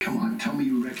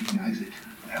recognize it?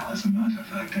 Well, as a matter of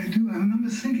fact, I do. I remember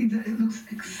thinking that it looks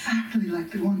exactly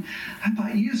like the one I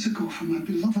bought years ago from my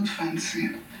beloved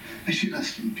Francine. May she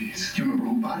rest in peace. Do you remember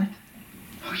who bought it?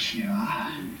 Oh,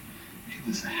 yeah. He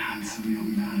was a handsome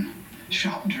young man.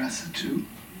 Sharp dresser, too.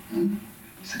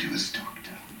 Said he was a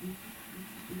doctor.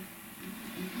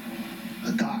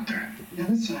 A doctor. Yeah,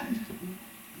 that's right.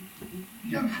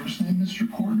 You got a first name,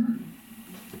 Mr. Corner?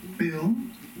 Bill.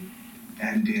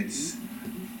 And it's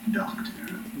Doctor.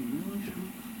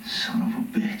 Son of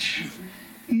a bitch.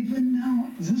 Even now,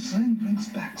 this ring brings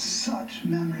back such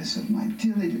memories of my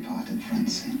dearly departed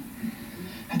Francine.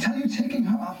 I tell you, taking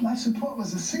her off life support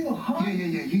was a single heart.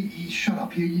 Yeah. You shut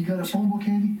up. You got a phone book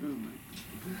handy?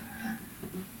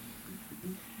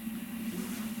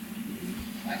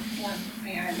 What's locked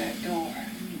behind that door?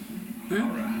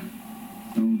 Laura,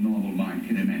 no normal mind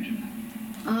can imagine.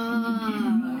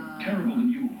 Even more terrible than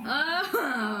you.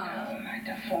 My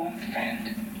deformed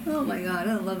friend. Oh my god,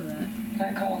 I love that.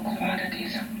 Like all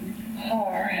quantities,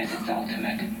 horror has its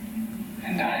ultimate.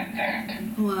 And I'm that.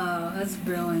 Wow, that's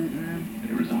brilliant, man.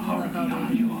 There is a heart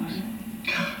beyond yours.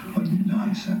 What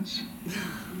nonsense.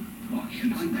 Lock you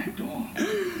behind that door.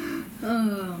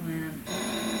 Oh, man.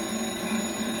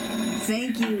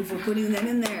 Thank you for putting that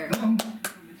in there.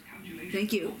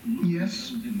 Thank you.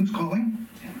 Yes? Who's calling?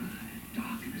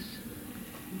 Darkness.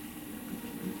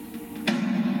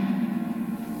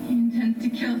 He intends to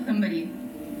kill somebody.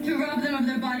 To rob them of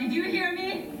their body. Do you hear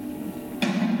me?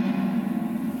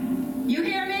 You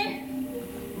hear me?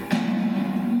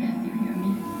 Yes, you hear me.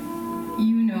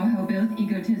 You know how Bill's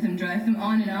egotism drives him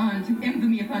on and on to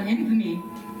infamy upon infamy.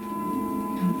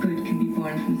 No good can be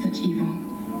born from such evil.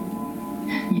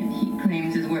 And yet he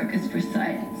claims his work is for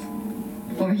science,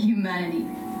 for humanity.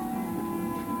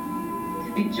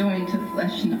 To be joined to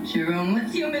flesh not your own.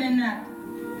 What's human in that?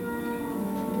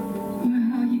 Or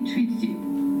how he treats you.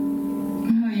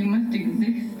 How you must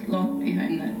exist locked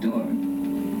behind that door.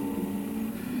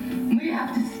 We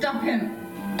have to stop him.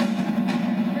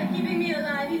 By keeping me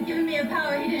alive, he's given me a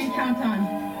power he didn't count on.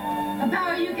 A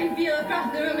power you can feel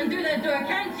across the room and through that door,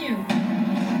 can't you?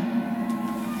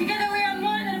 Together we are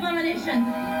more than abominations.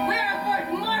 We are a force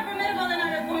more formidable than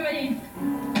our deformities.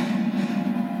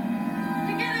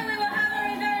 Together we will have our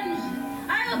revenge.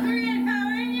 I will create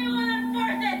power and you will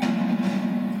enforce it.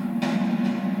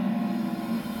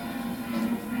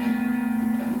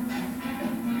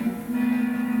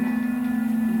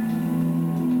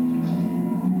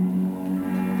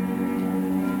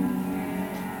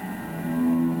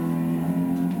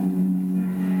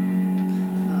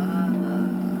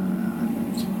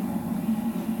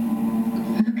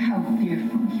 Look how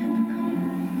fearful you've become.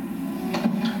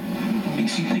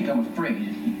 Makes you think I'm afraid.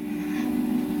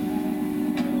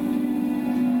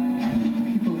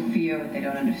 People fear what they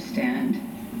don't understand.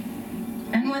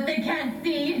 And what they can't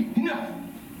see. Enough!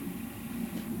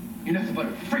 You're nothing but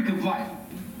a freak of life.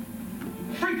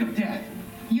 A freak of death.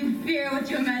 You fear what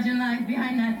you imagine lies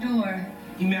behind that door.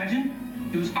 Imagine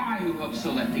it was I who helped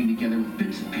sew that thing together with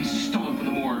bits and pieces stolen from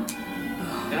the morgue.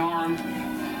 An arm,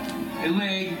 a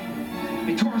leg,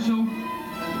 a torso,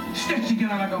 stitched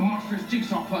together like a monstrous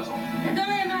jigsaw puzzle. It's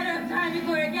only a matter of time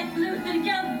before it gets loose and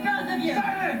kills both of you.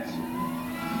 Silence!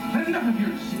 Enough of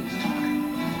your silly talk.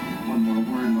 One more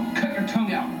word and I'll cut your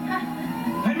tongue out.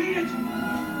 I mean it!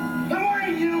 I'm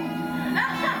warning you!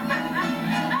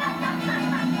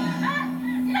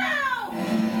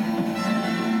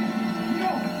 No!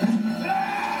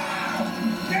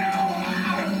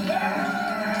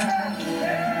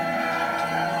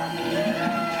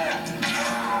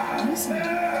 This is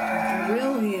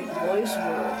brilliant voice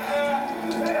work.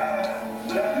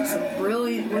 That's some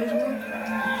brilliant voice work.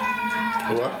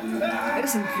 What?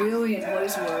 That's some brilliant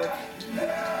voice work.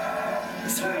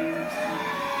 This one.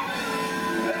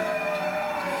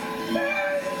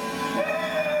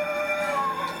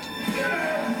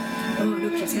 Oh,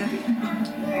 look, she's happy.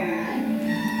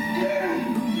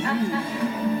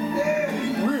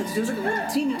 What? It's just like a little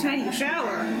teeny tiny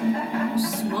shower.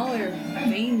 Smaller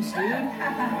veins, dude.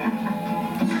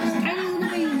 Tiny little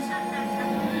veins.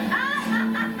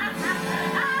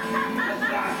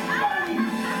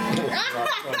 Oh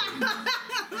my god.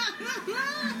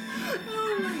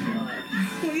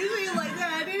 When you say it like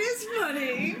that, it is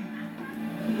funny.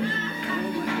 Oh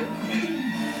my god.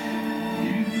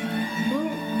 Well,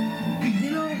 you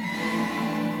know,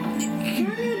 you kind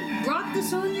of brought this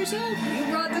on yourself. You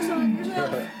brought this on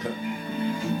yourself.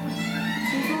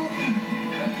 It's your fault.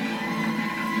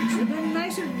 Should have been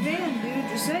nicer to Jan, dude,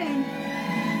 just saying.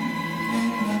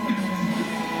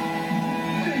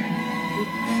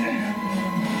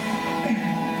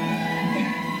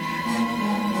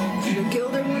 Should have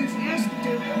killed her when she asked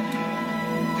to.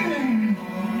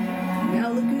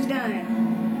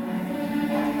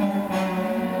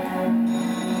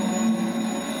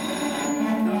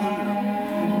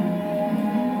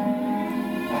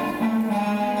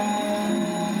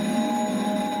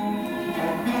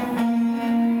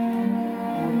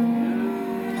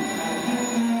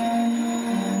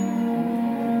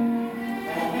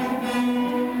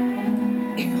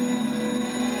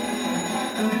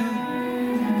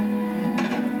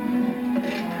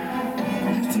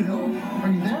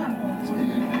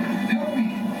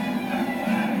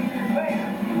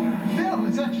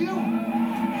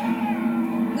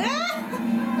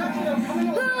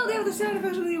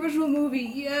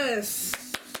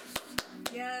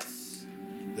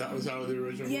 That was out of the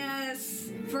original? Yes.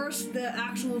 First the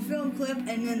actual film clip,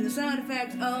 and then the sound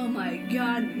effects. Oh my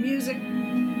god, music.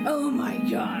 Oh my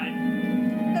god.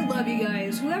 I love you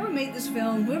guys. Whoever made this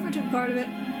film, whoever took part of it,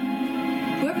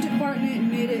 whoever took part in it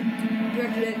and made it,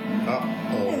 directed it.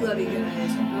 I love you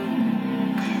guys.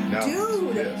 Now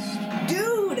Dude, yes.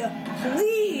 dude,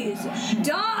 please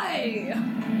die.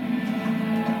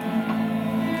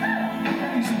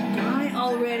 Just die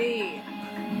already.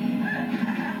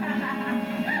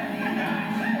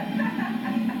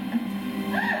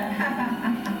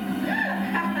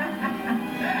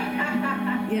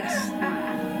 Yes.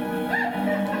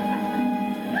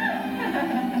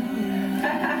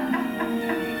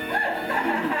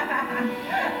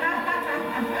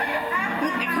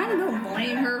 I kind of don't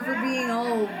blame her for being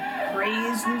all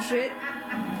crazed and shit.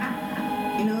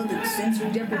 You know, the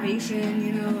sensory deprivation,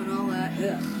 you know, and all that.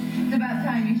 Ugh. It's about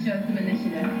time you showed some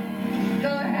initiative. Go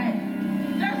ahead.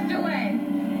 Thrust away.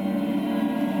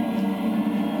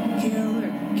 Kill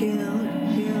her, kill her,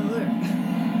 kill her.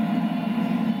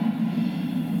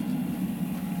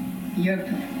 You're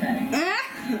pathetic.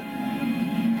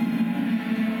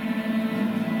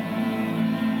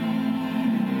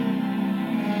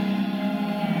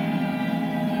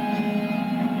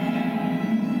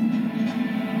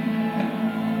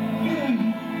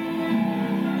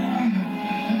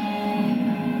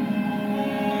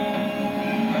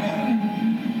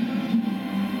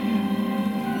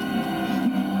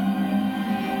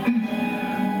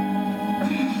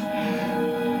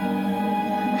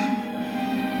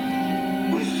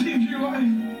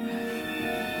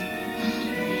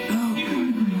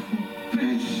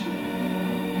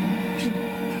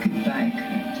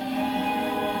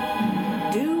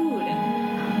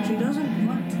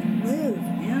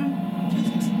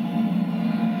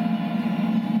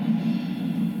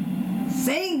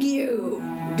 Thank you!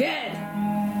 Dead!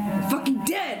 You're fucking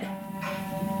dead!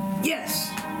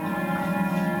 Yes!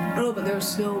 Oh, but there's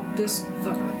still this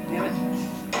fucker. Damn it.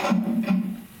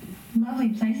 Lovely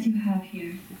place you have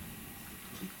here.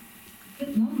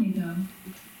 Bit lonely though.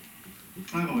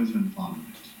 I've always been fond of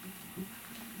it.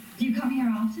 Do you come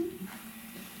here often?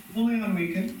 Only on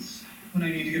weekends, when I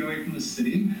need to get away from the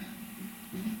city.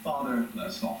 Father,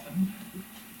 less often.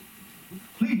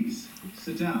 Please,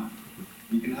 sit down.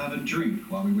 We can have a drink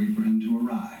while we wait for him to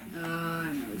arrive.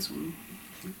 I know this one.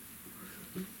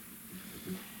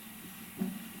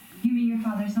 You mean your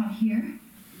father's not here?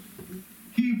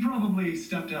 He probably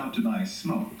stepped out to buy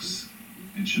smokes.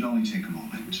 It should only take a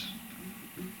moment.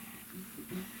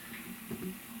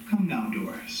 Come now,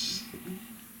 Doris.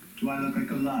 Do I look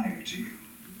like a liar to you?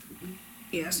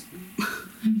 Yes.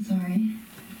 I'm sorry.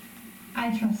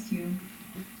 I trust you.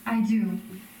 I do.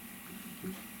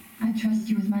 I trust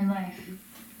you with my life.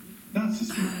 That's the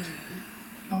spirit.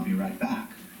 I'll be right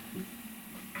back.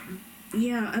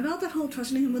 Yeah, about that whole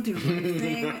trusting him with your life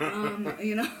thing,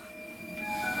 you know.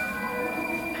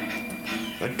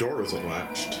 That door isn't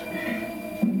latched.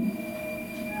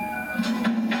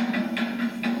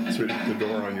 So the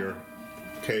door on your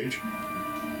cage?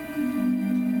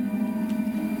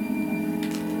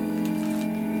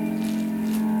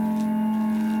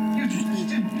 You just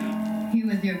didn't know. He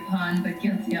was your pawn, but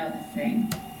guilty all the same.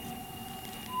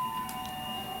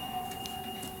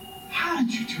 How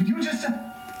did you do it? You were just a...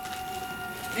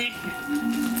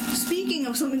 Speaking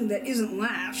of something that isn't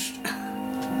lashed.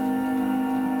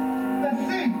 That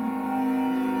thing.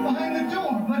 Behind the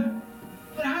door, but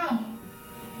how?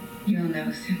 You'll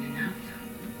know soon enough.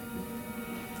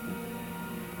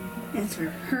 It's for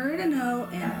her to know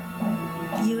and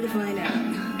you to find out.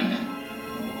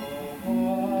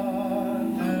 Oh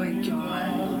my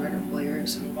god, record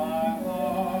players.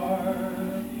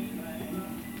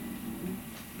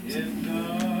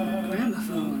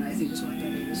 Gramophone, I think is what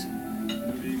that is.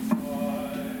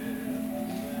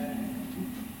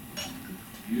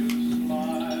 You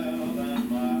smiled and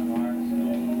my heart's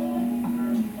no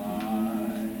longer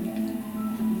mine.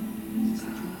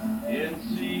 It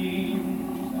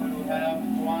seems to have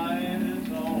quite its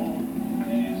own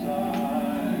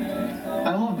design.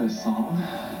 I love this song.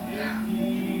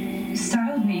 You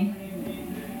startled me.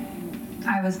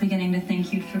 I was beginning to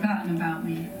think you'd forgotten about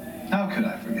me. How could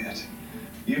I forget?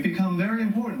 You've become very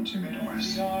important to me,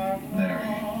 Doris. Very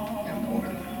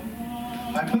important.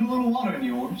 I put a little water in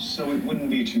yours so it wouldn't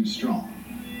be too strong.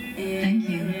 Thank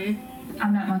you.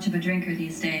 I'm not much of a drinker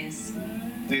these days.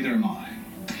 Neither am I.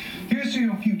 Here's to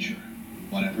your future,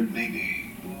 whatever it may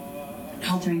be.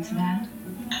 I'll drink to that.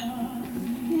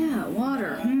 Yeah,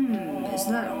 water. Is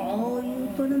that all you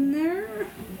put in there?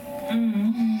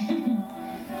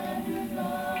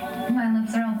 My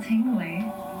lips are all tingly.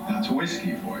 That's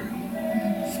whiskey for you.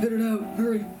 Spit it out.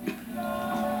 Hurry.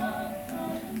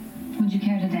 Would you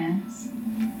care to dance?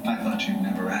 I thought you'd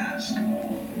never ask.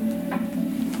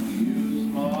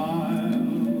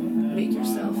 Make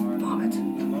yourself vomit.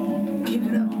 Give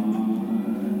it up.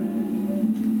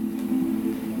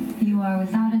 You are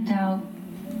without a doubt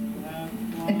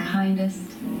the kindest,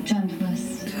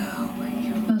 gentlest, Oh my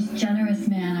god. most generous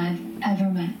man I've ever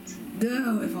met.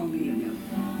 No, if only you knew.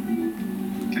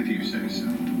 If you say so.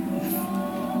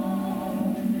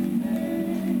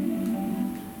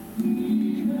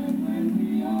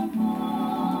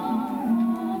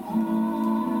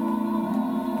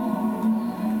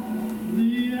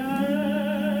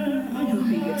 I hope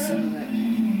he gets some of that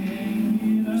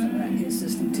in his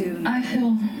system too. I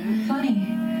feel funny.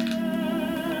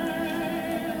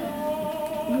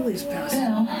 Lily's passed.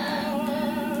 Bill,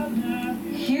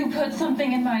 you put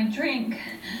something in my drink,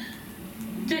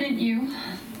 didn't you?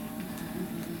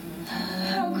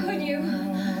 How could you?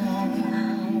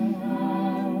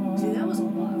 See, that was a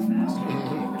lot faster than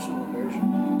the original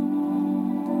version.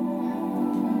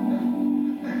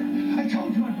 I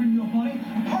told you I'd bring your body.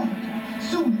 Perfect.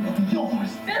 Soon it'll be yours.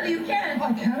 Bill, you can't.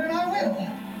 I can and I will.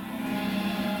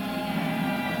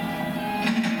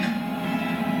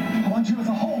 I want you as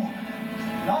a whole,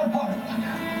 not a part of one.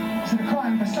 Is it a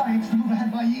crime for science to move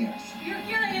ahead by years? You're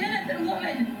killing an innocent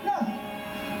woman. No.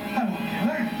 I won't kill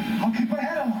her. I'll keep her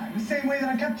head alive, the same way that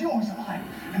I kept yours alive.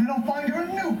 And then I'll find her a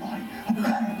new body, a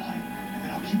better body. And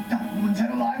then I'll keep that woman's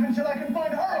head alive until I can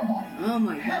find her a body. Oh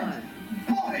my Head,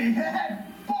 god. body, head,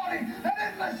 body, an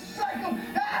endless cycle,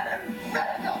 ad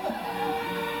infinitum.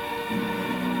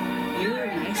 You're a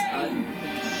nice hug.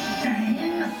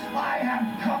 Shame, I have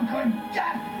conquered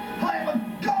death. I am a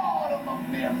god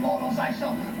among mere mortals. I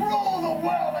shall rule the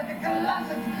world like a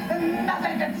colossus, and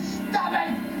nothing can stop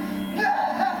it.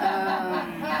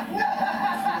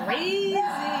 Crazy.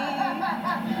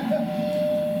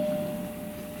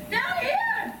 Down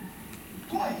here.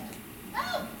 Quiet.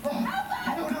 Help! No. I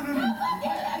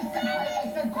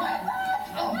said quiet.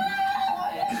 Oh.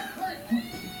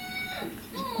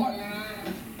 Quiet.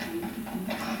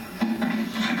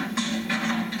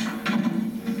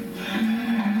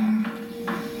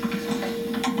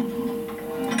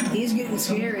 He's getting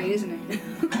scary, isn't he?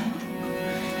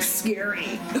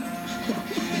 Scary.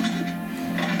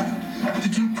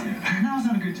 Detective, now's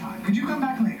not a good time. Could you come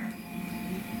back later?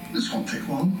 This won't take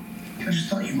long. I just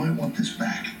thought you might want this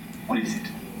back. What is it?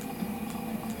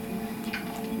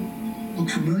 Look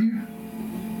familiar?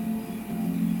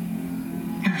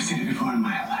 Never seen it before in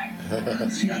my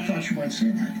life. See, I thought you might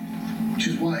say that, which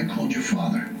is why I called your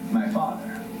father. My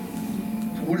father.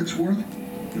 For what it's worth,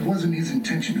 it wasn't his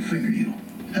intention to finger you.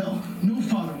 Hell, no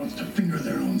father wants to finger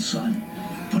their own son.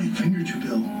 But he fingered you,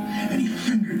 Bill, and he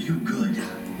fingered you good.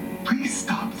 Please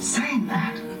stop saying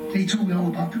that. He told me all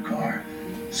about the car.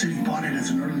 Said he bought it as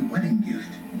an early wedding gift.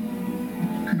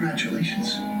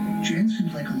 Congratulations. Jan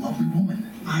seems like a lovely woman.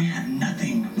 I have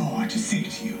nothing more to say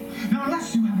to you. Now,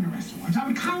 unless you have an arrest warrant, I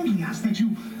would kindly ask that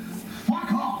you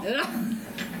walk off.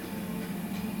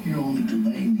 You're only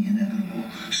delaying the inevitable.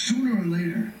 Sooner or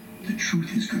later, the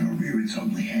truth is gonna rear its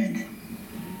ugly head.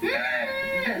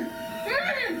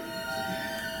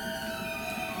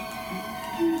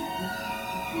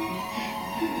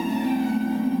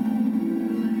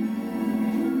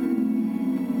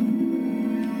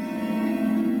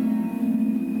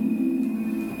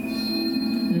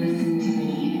 Listen to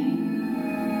me.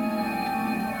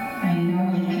 I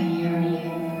know you can hear me.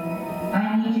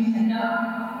 I need you to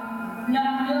knock.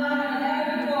 Knock loud on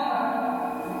every door.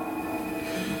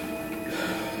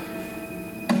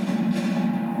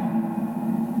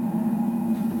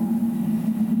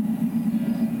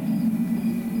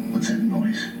 What's that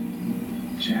noise?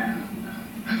 Jan.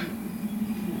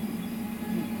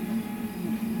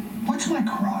 What's my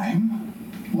crime?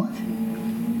 What?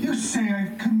 You say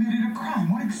I've committed a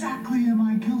crime. What exactly am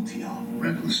I guilty of?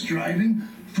 Reckless driving?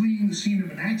 Fleeing the scene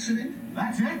of an accident?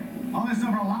 That's it? All this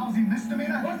over a lousy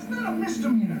misdemeanor? What's not a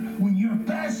misdemeanor? When your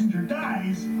passenger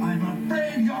dies, I'm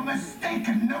afraid you're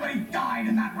mistaken. Nobody died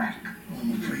in that wreck.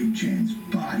 I'm afraid Jan's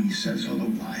body says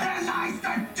otherwise. And I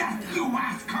suggest you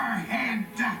ask her head.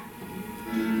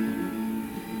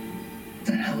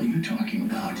 The hell are you talking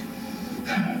about?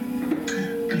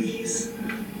 Please,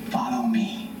 follow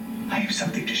me. I have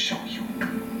something to show you.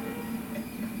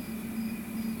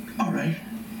 All right.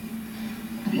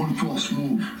 One false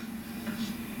move,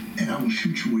 and I will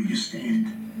shoot you where you stand.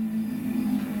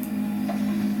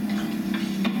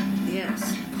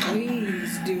 Yes,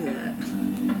 please do that.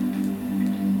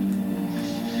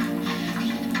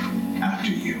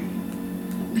 After you.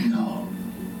 No,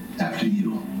 after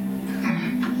you.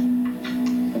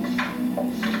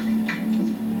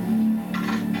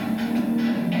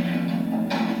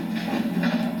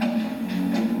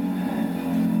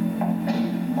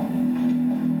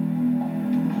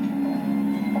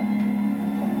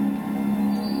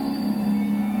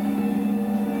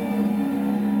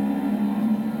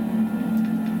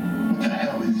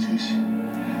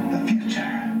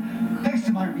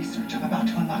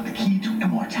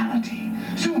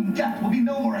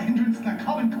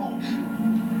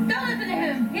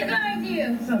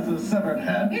 you? Says a severed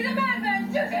head. He's a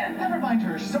madman! Shoot him! Never mind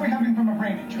her. She's recovering from a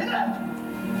brain injury. Enough!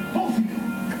 Both of you!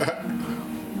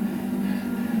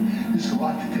 This is a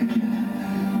lot to take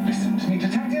in. Listen to me,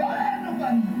 detective. I have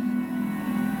nobody!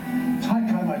 It's high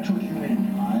time I took you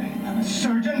in. I am a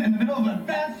surgeon in the middle of an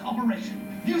advanced operation.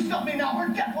 You stop me now, her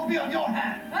death will be on your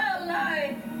hands. I'll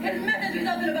lie. His methods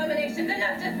result in abominations, and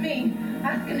not just me.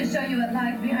 Ask him to show you what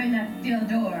lies behind that steel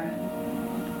door.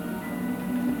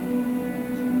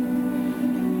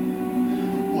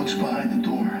 What's behind the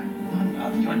door? None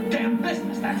of your damn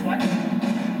business, that's what.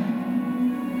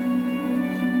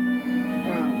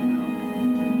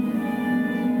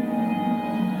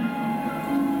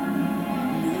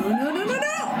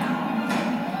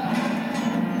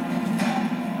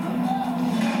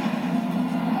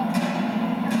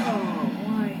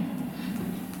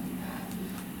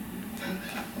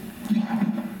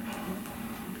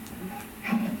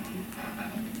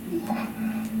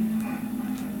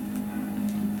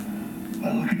 I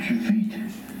look at your feet,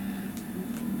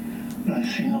 and I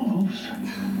see no hooves.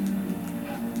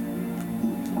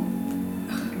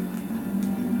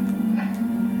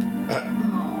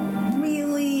 Oh,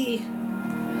 really?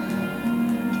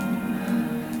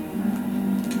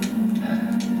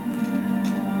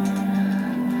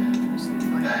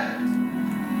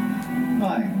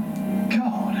 My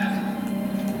God.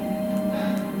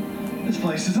 This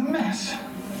place is a mess.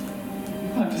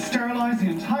 I'll have to sterilize the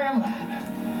entire lab.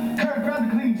 Kurt, grab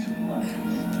the cleaning supplies.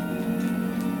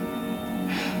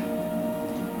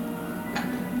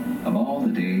 Of all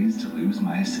the days to lose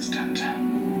my assistant.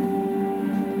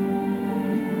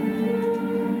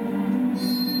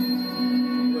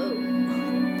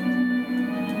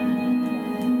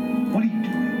 What are you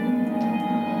doing?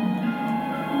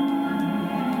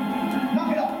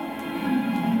 Knock it off!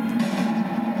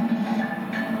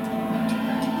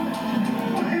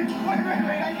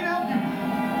 Wait, I can help you!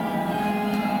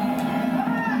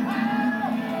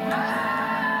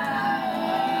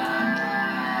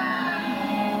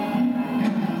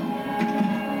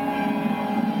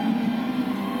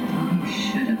 You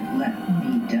should have let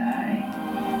me die.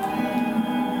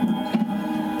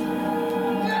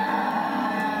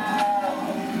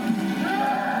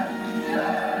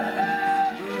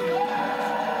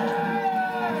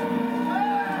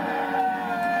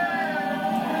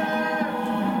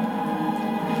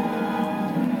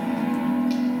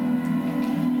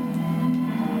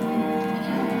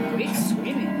 Great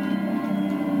swimming.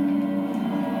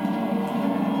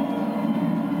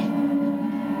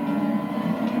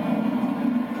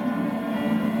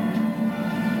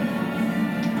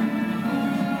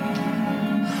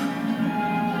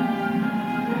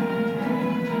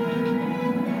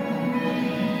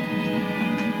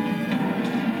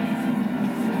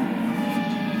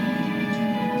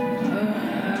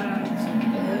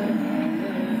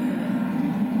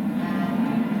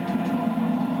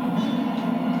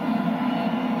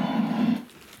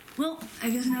 Well, I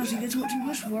guess now she gets what she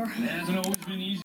wished for. It hasn't always been easy.